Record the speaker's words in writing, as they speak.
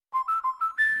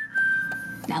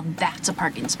Now that's a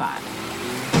parking spot.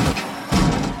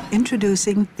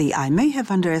 Introducing the I may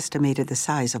have underestimated the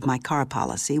size of my car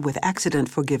policy with accident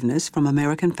forgiveness from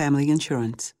American Family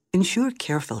Insurance. Insure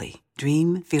carefully.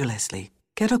 Dream fearlessly.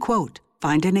 Get a quote.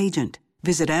 Find an agent.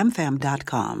 Visit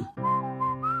amfam.com.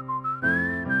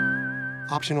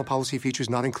 Optional policy features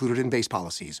not included in base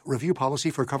policies. Review policy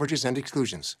for coverages and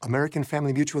exclusions. American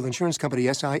Family Mutual Insurance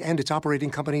Company, SI, and its operating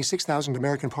company, 6000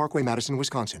 American Parkway, Madison,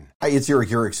 Wisconsin. Hi, it's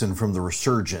Eric Erickson from The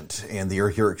Resurgent and The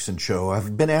Eric Erickson Show.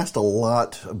 I've been asked a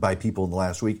lot by people in the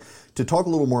last week to talk a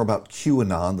little more about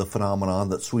QAnon, the phenomenon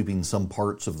that's sweeping some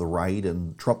parts of the right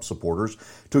and Trump supporters,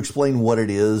 to explain what it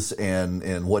is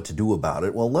and what to do about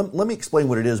it. Well, let me explain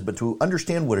what it is, but to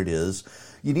understand what it is,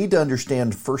 you need to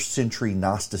understand first century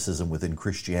Gnosticism within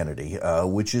Christianity,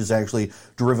 which is actually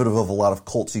derivative of a lot of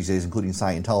cults these days, including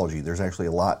Scientology. There's actually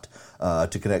a lot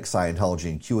to connect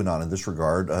Scientology and QAnon in this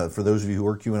regard. For those of you who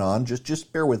are QAnon,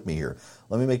 just bear with me here.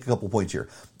 Let me make a couple points here.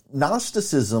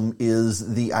 Gnosticism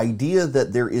is the idea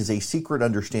that there is a secret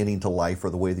understanding to life or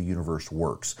the way the universe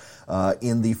works.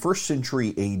 In the first century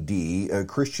AD,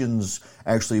 Christians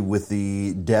actually, with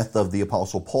the death of the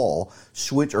Apostle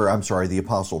the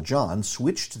Apostle John,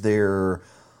 switched their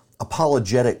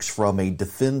apologetics from a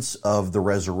defense of the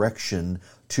resurrection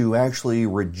to actually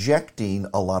rejecting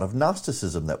a lot of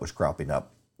Gnosticism that was cropping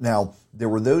up. Now, there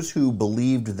were those who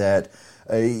believed that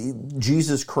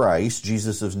Jesus Christ,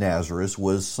 Jesus of Nazareth,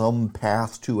 was some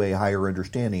path to a higher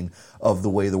understanding of the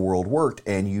way the world worked,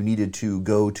 and you needed to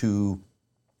go to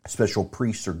special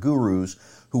priests or gurus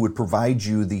who would provide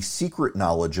you the secret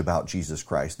knowledge about Jesus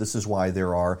Christ. This is why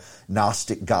there are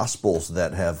Gnostic Gospels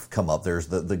that have come up. There's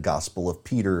the Gospel of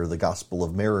Peter, the Gospel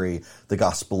of Mary, the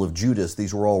Gospel of Judas.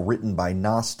 These were all written by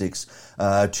Gnostics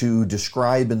to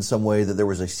describe in some way that there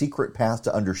was a secret path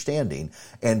to understanding.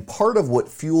 And part of what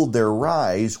fueled their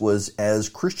rise was as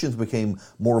Christians became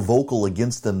more vocal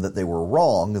against them that they were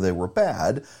wrong, they were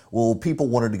bad, well, people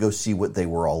wanted to go see what they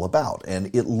were all about.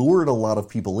 And it lured a lot of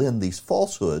people in, these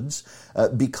falsehoods,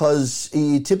 because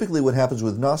typically what happens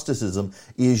with Gnosticism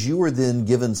is you are then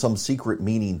given some secret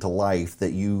meaning to life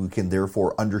that you can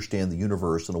therefore understand the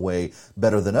universe in a way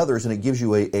better than others, and it gives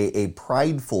you a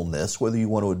pridefulness, whether you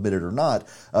want to admit it or not,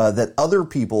 that other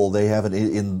people, they haven't,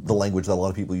 in the language that a lot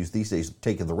of people use these days,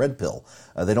 taken the red pill.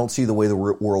 They don't see the way the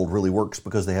world really works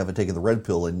because they haven't taken the red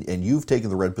pill, and you've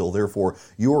taken the red pill, therefore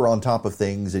you're on top of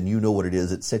things and you know what it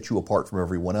is. It sets you apart from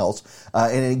everyone else,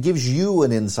 and it gives you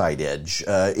an inside edge,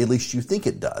 at least you think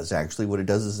it does. Actually, what it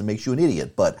does is it makes you an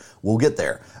idiot, but we'll get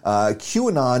there.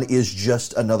 QAnon is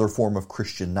just another form of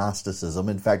Christian Gnosticism.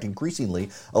 In fact, increasingly,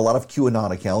 a lot of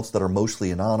QAnon accounts that are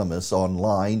mostly anonymous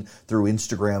online through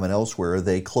Instagram and elsewhere,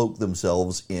 they cloak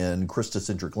themselves in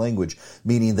Christocentric language,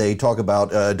 meaning they talk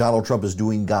about Donald Trump is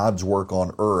doing God's work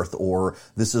on earth, or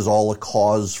this is all a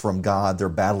cause from God. They're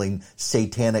battling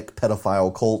satanic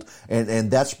pedophile cult, and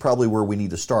that's probably where we need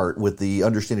to start with the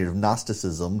understanding of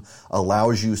Gnosticism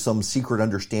allows you some secret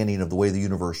understanding of the way the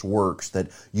universe works, that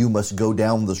you must go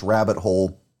down this rabbit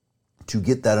hole to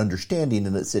get that understanding,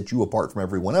 and it sets you apart from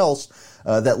everyone else.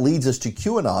 That leads us to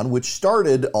QAnon, which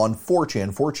started on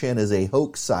 4chan. 4chan is a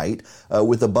hoax site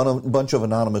with a bunch of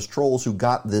anonymous trolls who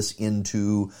got this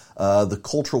into the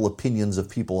cultural opinions of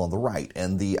people on the right.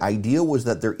 And the idea was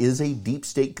that there is a deep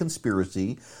state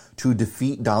conspiracy to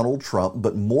defeat Donald Trump,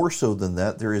 but more so than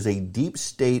that, there is a deep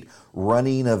state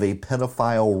running of a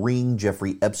pedophile ring.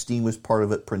 Jeffrey Epstein was part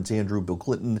of it, Prince Andrew, Bill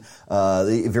Clinton,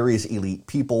 the various elite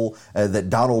people, that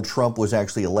Donald Trump was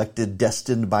actually elected,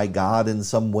 destined by God in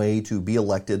some way to be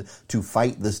elected to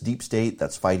fight this deep state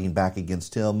that's fighting back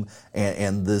against him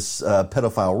and this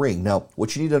pedophile ring. Now,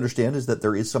 what you need to understand is that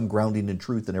there is some grounding in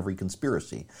truth in every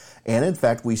conspiracy. And in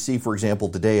fact, we see, for example,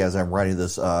 today as I'm writing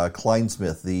this,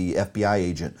 Kleinsmith, the FBI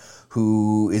agent,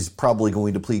 who is probably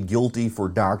going to plead guilty for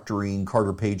doctoring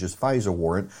Carter Page's FISA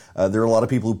warrant. There are a lot of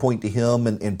people who point to him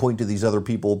and point to these other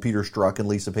people, Peter Strzok and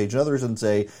Lisa Page and others, and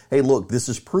say, hey, look, this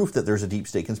is proof that there's a deep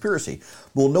state conspiracy.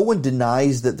 Well, no one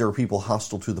denies that there are people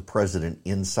hostile to the president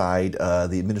inside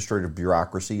the administrative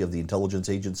bureaucracy of the intelligence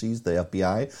agencies, the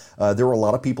FBI. There were a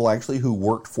lot of people actually who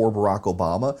worked for Barack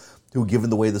Obama, who, given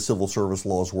the way the civil service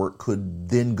laws work, could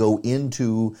then go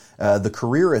into the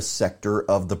careerist sector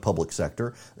of the public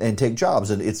sector and take jobs.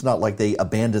 And it's not like they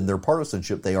abandoned their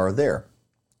partisanship. They are there.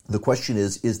 The question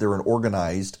is there an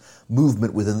organized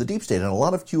movement within the deep state? And a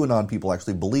lot of QAnon people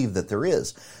actually believe that there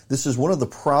is. This is one of the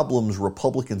problems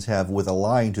Republicans have with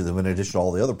allying to them, in addition to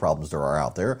all the other problems there are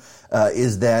out there,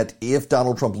 is that if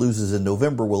Donald Trump loses in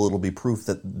November, well, it'll be proof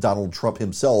that Donald Trump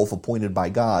himself, appointed by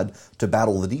God to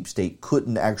battle the deep state,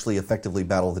 couldn't actually effectively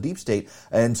battle the deep state.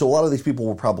 And so a lot of these people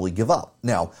will probably give up.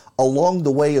 Now, along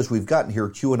the way, as we've gotten here,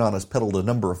 QAnon has peddled a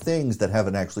number of things that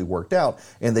haven't actually worked out,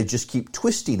 and they just keep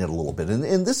twisting it a little bit.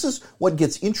 And this is what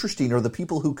gets interesting, are the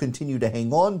people who continue to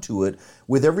hang on to it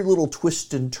with every little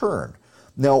twist and turn.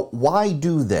 Now, why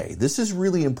do they? This is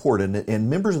really important, and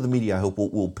members of the media, I hope,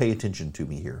 will pay attention to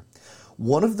me here.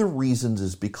 One of the reasons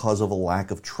is because of a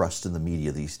lack of trust in the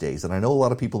media these days. And I know a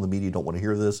lot of people in the media don't want to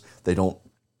hear this. They don't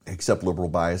accept liberal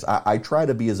bias. I try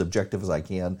to be as objective as I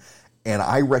can. And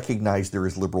I recognize there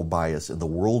is liberal bias in the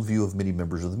worldview of many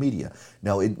members of the media.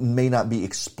 Now, it may not be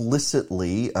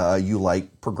explicitly you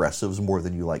like progressives more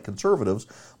than you like conservatives,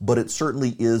 but it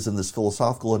certainly is in this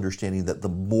philosophical understanding that the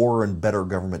more and better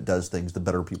government does things, the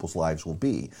better people's lives will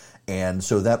be. And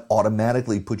so that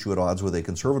automatically puts you at odds with a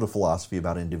conservative philosophy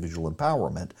about individual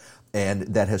empowerment. And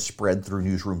that has spread through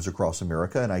newsrooms across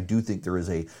America. And I do think there is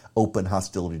a open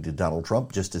hostility to Donald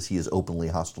Trump, just as he is openly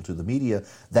hostile to the media.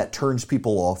 That turns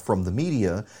people off from the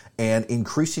media. And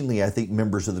increasingly, I think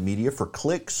members of the media, for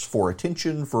clicks, for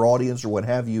attention, for audience, or what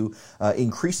have you,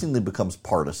 increasingly becomes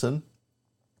partisan,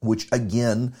 which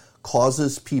again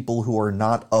causes people who are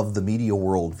not of the media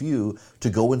worldview to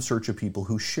go in search of people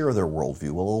who share their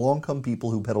worldview. Well, along come people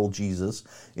who peddle Jesus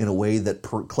in a way that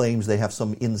claims they have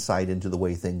some insight into the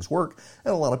way things work,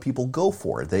 and a lot of people go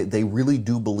for it. They really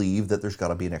do believe that there's got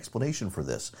to be an explanation for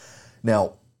this.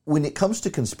 Now, when it comes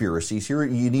to conspiracies, here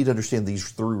you need to understand these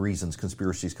three reasons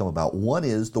conspiracies come about. One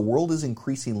is the world is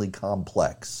increasingly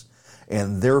complex.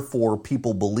 And therefore,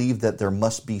 people believe that there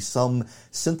must be some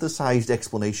synthesized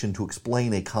explanation to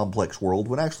explain a complex world,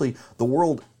 when actually the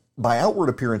world, by outward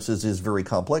appearances, is very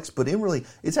complex, but in really,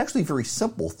 it's actually very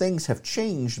simple. Things have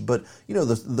changed, but, you know,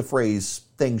 the phrase,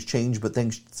 things change, but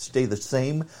things stay the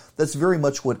same, that's very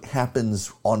much what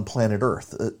happens on planet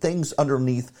Earth. Things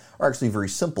underneath are actually very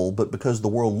simple, but because the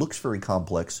world looks very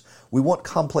complex, we want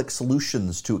complex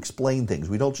solutions to explain things.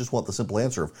 We don't just want the simple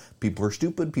answer of people are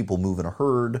stupid, people move in a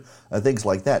herd, things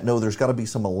like that. No, there's got to be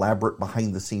some elaborate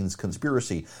behind-the-scenes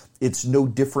conspiracy. It's no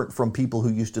different from people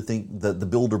who used to think that the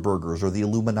Bilderbergers or the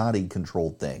Illuminati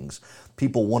controlled things.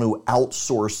 People want to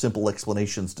outsource simple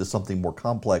explanations to something more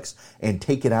complex and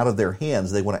take it out of their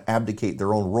hands. They want to abdicate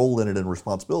their own role in it and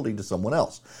responsibility to someone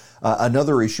else.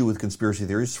 Another issue with conspiracy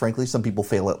theories, frankly, some people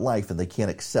fail at life and they can't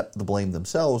accept the blame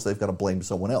themselves. They've got to blame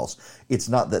someone else. It's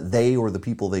not that they or the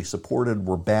people they supported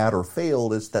were bad or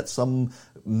failed. It's that some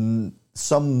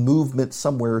movement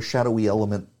somewhere, shadowy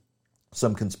element,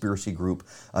 some conspiracy group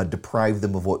deprived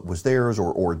them of what was theirs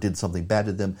or did something bad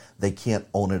to them. They can't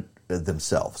own it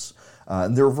themselves.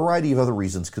 And there are a variety of other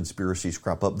reasons conspiracies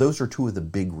crop up. Those are two of the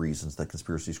big reasons that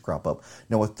conspiracies crop up.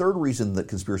 Now, a third reason that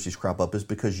conspiracies crop up is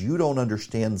because you don't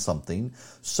understand something.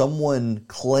 Someone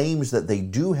claims that they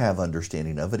do have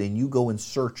understanding of it, and you go in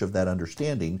search of that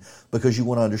understanding because you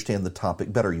want to understand the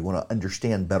topic better. You want to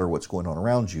understand better what's going on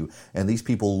around you, and these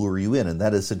people lure you in, and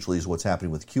that essentially is what's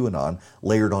happening with QAnon,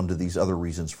 layered onto these other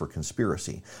reasons for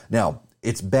conspiracy. Now,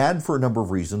 it's bad for a number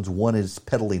of reasons. One is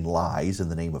peddling lies in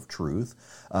the name of truth.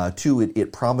 Two,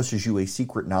 it promises you a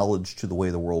secret knowledge to the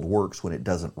way the world works when it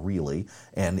doesn't really.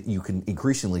 And you can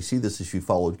increasingly see this if you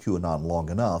followed QAnon long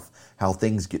enough, how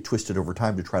things get twisted over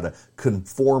time to try to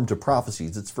conform to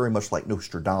prophecies. It's very much like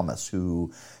Nostradamus,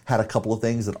 who had a couple of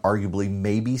things that arguably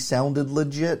maybe sounded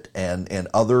legit, and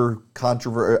other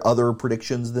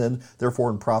predictions then,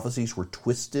 therefore in prophecies, were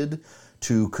twisted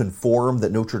to conform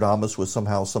that Nostradamus was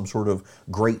somehow some sort of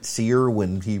great seer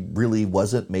when he really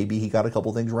wasn't. Maybe he got a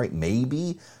couple things right,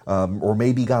 maybe, or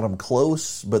maybe got them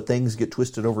close, but things get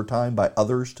twisted over time by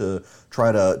others to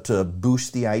try to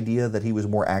boost the idea that he was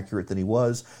more accurate than he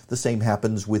was. The same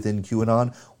happens within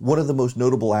QAnon. One of the most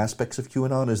notable aspects of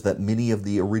QAnon is that many of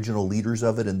the original leaders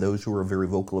of it and those who are very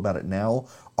vocal about it now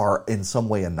are in some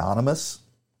way anonymous.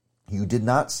 You did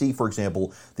not see, for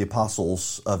example, the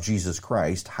apostles of Jesus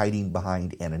Christ hiding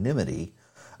behind anonymity.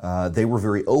 They were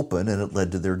very open, and it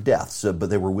led to their deaths, but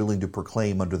they were willing to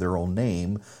proclaim under their own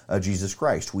name Jesus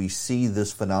Christ. We see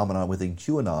this phenomenon within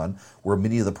QAnon, where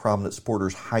many of the prominent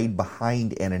supporters hide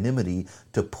behind anonymity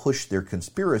to push their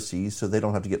conspiracies so they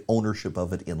don't have to get ownership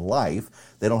of it in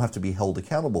life. They don't have to be held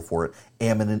accountable for it.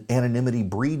 Anonymity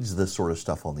breeds this sort of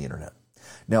stuff on the internet.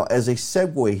 Now, as a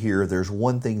segue here, there's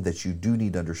one thing that you do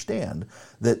need to understand,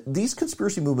 that these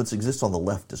conspiracy movements exist on the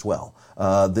left as well.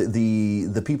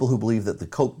 The people who believe that the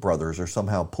Koch brothers are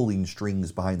somehow pulling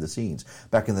strings behind the scenes.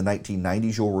 Back in the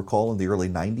 1990s, you'll recall, in the early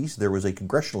 90s, there was a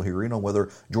congressional hearing on whether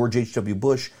George H.W.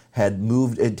 Bush had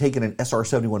taken an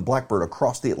SR-71 Blackbird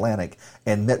across the Atlantic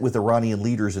and met with Iranian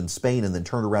leaders in Spain and then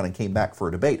turned around and came back for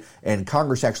a debate. And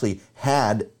Congress actually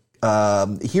had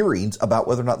hearings about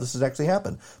whether or not this has actually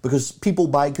happened, because people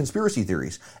buy conspiracy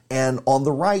theories. And on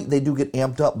the right, they do get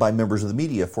amped up by members of the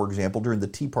media. For example, during the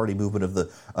Tea Party movement of the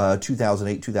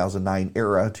 2008-2009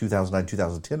 era,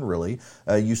 2009-2010 really,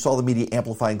 you saw the media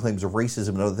amplifying claims of racism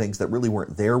and other things that really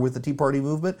weren't there with the Tea Party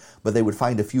movement, but they would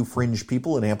find a few fringe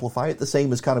people and amplify it. The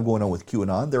same is kind of going on with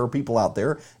QAnon. There are people out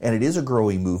there, and it is a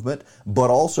growing movement, but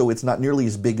also it's not nearly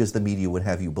as big as the media would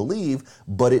have you believe,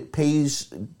 but it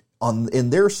pays in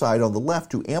their side on the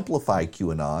left to amplify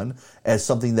QAnon as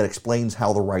something that explains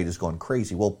how the right has gone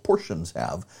crazy. Well, portions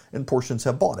have, and portions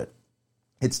have bought it.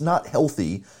 It's not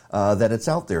healthy that it's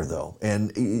out there, though.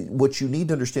 And what you need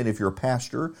to understand if you're a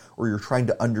pastor or you're trying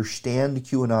to understand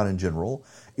QAnon in general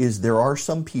is there are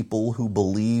some people who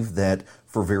believe that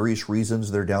for various reasons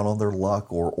they're down on their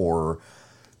luck or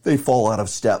they fall out of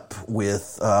step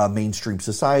with mainstream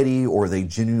society, or they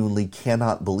genuinely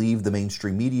cannot believe the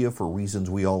mainstream media for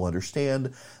reasons we all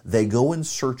understand. They go in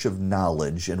search of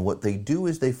knowledge, and what they do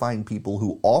is they find people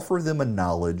who offer them a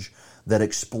knowledge that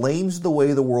explains the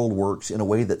way the world works in a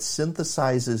way that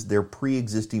synthesizes their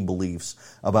pre-existing beliefs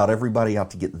about everybody out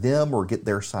to get them or get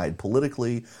their side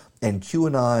politically. And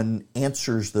QAnon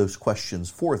answers those questions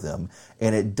for them,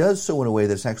 and it does so in a way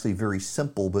that's actually very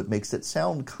simple, but makes it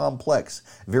sound complex,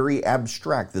 very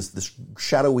abstract, this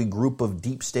shadowy group of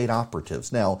deep state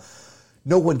operatives. Now,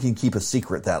 no one can keep a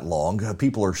secret that long.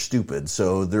 People are stupid,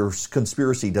 so their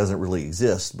conspiracy doesn't really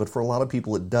exist, but for a lot of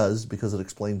people it does because it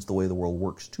explains the way the world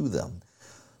works to them.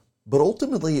 But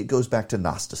ultimately, it goes back to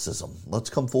Gnosticism. Let's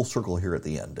come full circle here at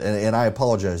the end. And I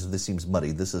apologize if this seems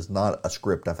muddy. This is not a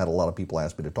script. I've had a lot of people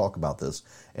ask me to talk about this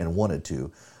and wanted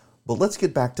to. But let's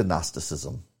get back to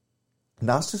Gnosticism.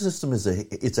 Gnosticism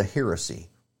it's a heresy.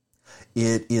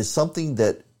 It is something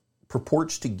that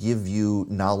purports to give you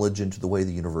knowledge into the way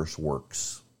the universe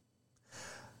works.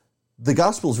 The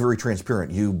gospel is very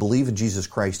transparent. You believe in Jesus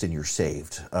Christ and you're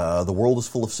saved. The world is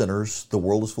full of sinners, the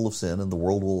world is full of sin, and the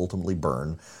world will ultimately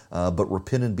burn. But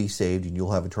repent and be saved, and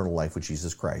you'll have eternal life with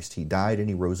Jesus Christ. He died and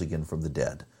he rose again from the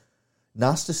dead.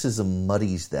 Gnosticism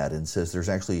muddies that and says there's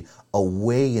actually a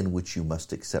way in which you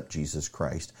must accept Jesus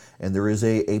Christ, and there is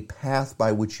a path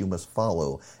by which you must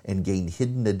follow and gain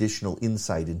hidden additional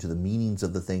insight into the meanings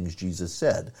of the things Jesus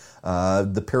said.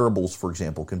 The parables, for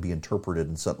example, can be interpreted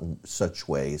in such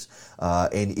ways.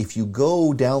 And if you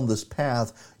go down this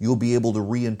path, you'll be able to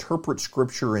reinterpret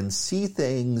Scripture and see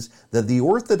things that the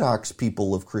orthodox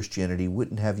people of Christianity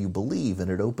wouldn't have you believe, and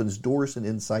it opens doors and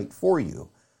insight for you.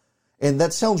 And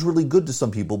that sounds really good to some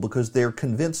people because they're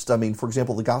convinced, for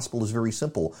example, the gospel is very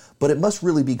simple, but it must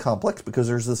really be complex because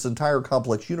there's this entire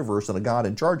complex universe and a God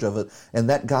in charge of it, and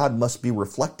that God must be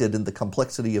reflected in the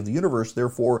complexity of the universe.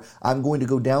 Therefore, I'm going to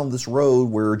go down this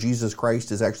road where Jesus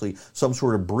Christ is actually some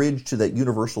sort of bridge to that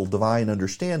universal divine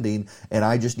understanding, and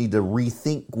I just need to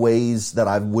rethink ways that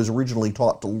I was originally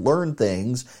taught to learn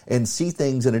things and see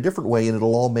things in a different way, and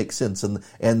it'll all make sense.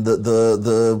 And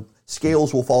the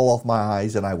scales will fall off my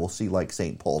eyes and I will see like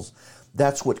St. Paul's.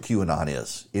 That's what QAnon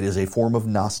is. It is a form of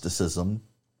Gnosticism.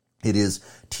 It is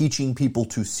teaching people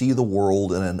to see the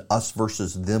world in an us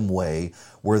versus them way,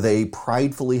 where they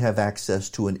pridefully have access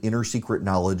to an inner secret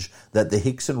knowledge that the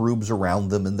Hicks and Rubes around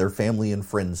them and their family and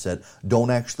friends set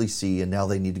don't actually see, and now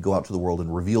they need to go out to the world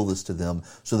and reveal this to them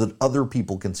so that other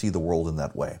people can see the world in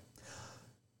that way.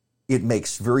 It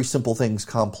makes very simple things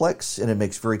complex, and it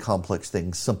makes very complex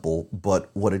things simple, but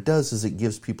what it does is it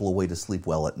gives people a way to sleep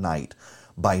well at night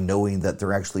by knowing that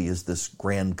there actually is this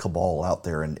grand cabal out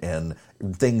there and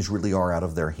things really are out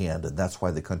of their hand, and that's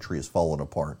why the country has fallen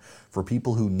apart. For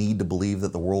people who need to believe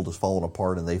that the world has fallen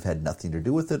apart and they've had nothing to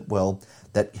do with it, well,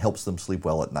 that helps them sleep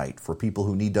well at night. For people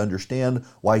who need to understand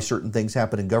why certain things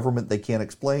happen in government they can't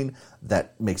explain,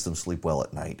 that makes them sleep well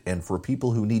at night. And for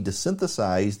people who need to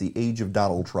synthesize the age of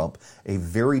Donald Trump, a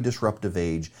very disruptive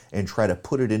age, and try to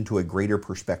put it into a greater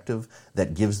perspective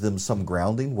that gives them some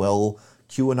grounding, well,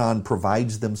 QAnon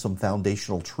provides them some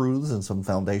foundational truths and some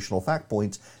foundational fact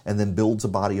points and then builds a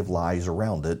body of lies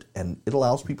around it, and it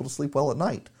allows people to sleep well at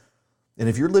night. And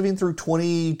if you're living through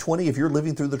 2020, if you're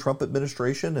living through the Trump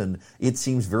administration and it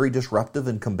seems very disruptive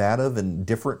and combative and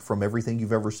different from everything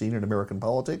you've ever seen in American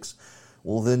politics,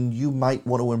 well, then you might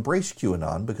want to embrace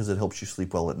QAnon because it helps you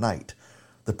sleep well at night.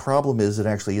 The problem is it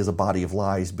actually is a body of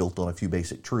lies built on a few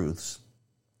basic truths.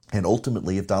 And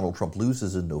ultimately, if Donald Trump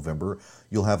loses in November,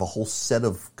 you'll have a whole set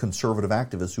of conservative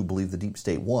activists who believe the deep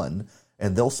state won,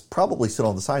 and they'll probably sit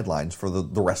on the sidelines for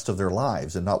the rest of their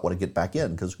lives and not want to get back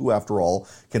in, because who, after all,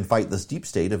 can fight this deep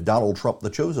state if Donald Trump, the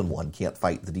chosen one, can't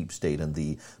fight the deep state and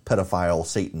the pedophile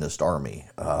Satanist army?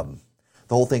 The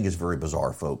whole thing is very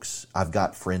bizarre, folks. I've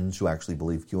got friends who actually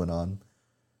believe QAnon.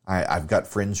 I've got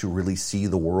friends who really see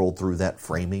the world through that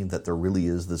framing, that there really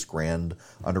is this grand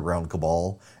underground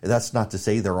cabal. And that's not to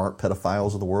say there aren't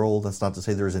pedophiles in the world. That's not to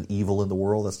say there's an evil in the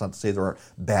world. That's not to say there aren't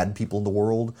bad people in the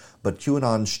world. But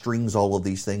QAnon strings all of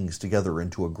these things together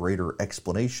into a greater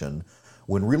explanation,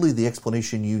 when really the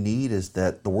explanation you need is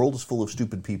that the world is full of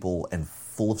stupid people and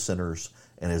full of sinners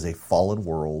and is a fallen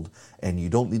world. And you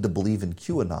don't need to believe in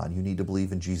QAnon. You need to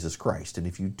believe in Jesus Christ. And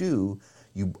if you do,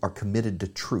 you are committed to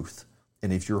truth.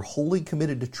 And if you're wholly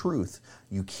committed to truth,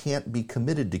 you can't be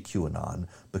committed to QAnon,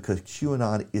 because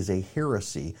QAnon is a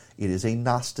heresy. It is a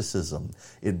Gnosticism.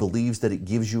 It believes that it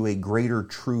gives you a greater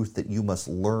truth that you must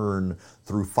learn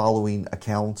through following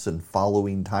accounts and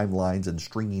following timelines and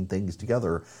stringing things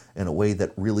together in a way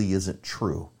that really isn't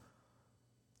true.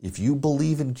 If you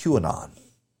believe in QAnon,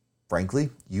 frankly,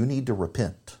 you need to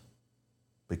repent,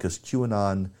 because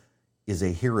QAnon is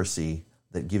a heresy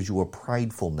that gives you a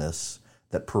pridefulness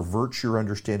that perverts your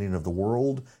understanding of the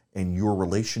world and your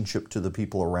relationship to the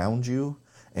people around you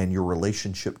and your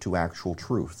relationship to actual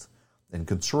truth. And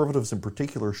conservatives in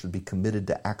particular should be committed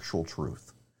to actual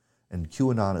truth. And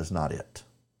QAnon is not it.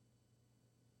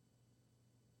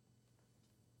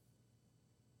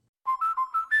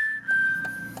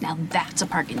 Now that's a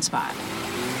parking spot.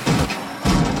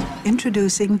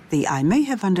 Introducing the I may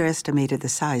have underestimated the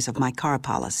size of my car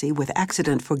policy with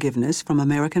accident forgiveness from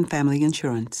American Family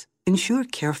Insurance. Insure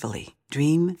carefully.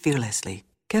 Dream fearlessly.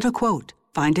 Get a quote.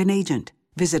 Find an agent.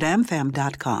 Visit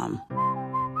amfam.com.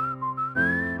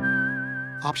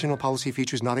 Optional policy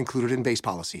features not included in base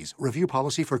policies. Review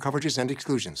policy for coverages and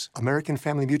exclusions. American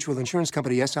Family Mutual Insurance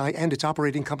Company, SI, and its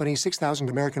operating company, 6000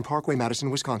 American Parkway,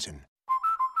 Madison, Wisconsin.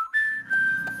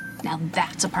 Now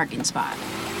that's a parking spot.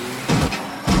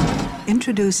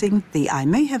 Introducing the I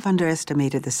may have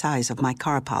underestimated the size of my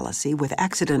car policy with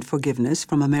accident forgiveness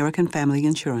from American Family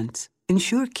Insurance.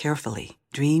 Insure carefully.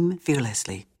 Dream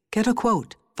fearlessly. Get a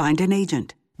quote. Find an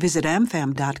agent. Visit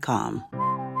amfam.com.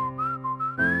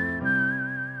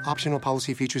 Optional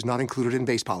policy features not included in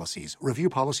base policies. Review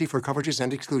policy for coverages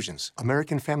and exclusions.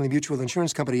 American Family Mutual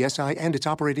Insurance Company, SI, and its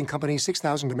operating company,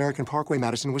 6000 American Parkway,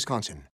 Madison, Wisconsin.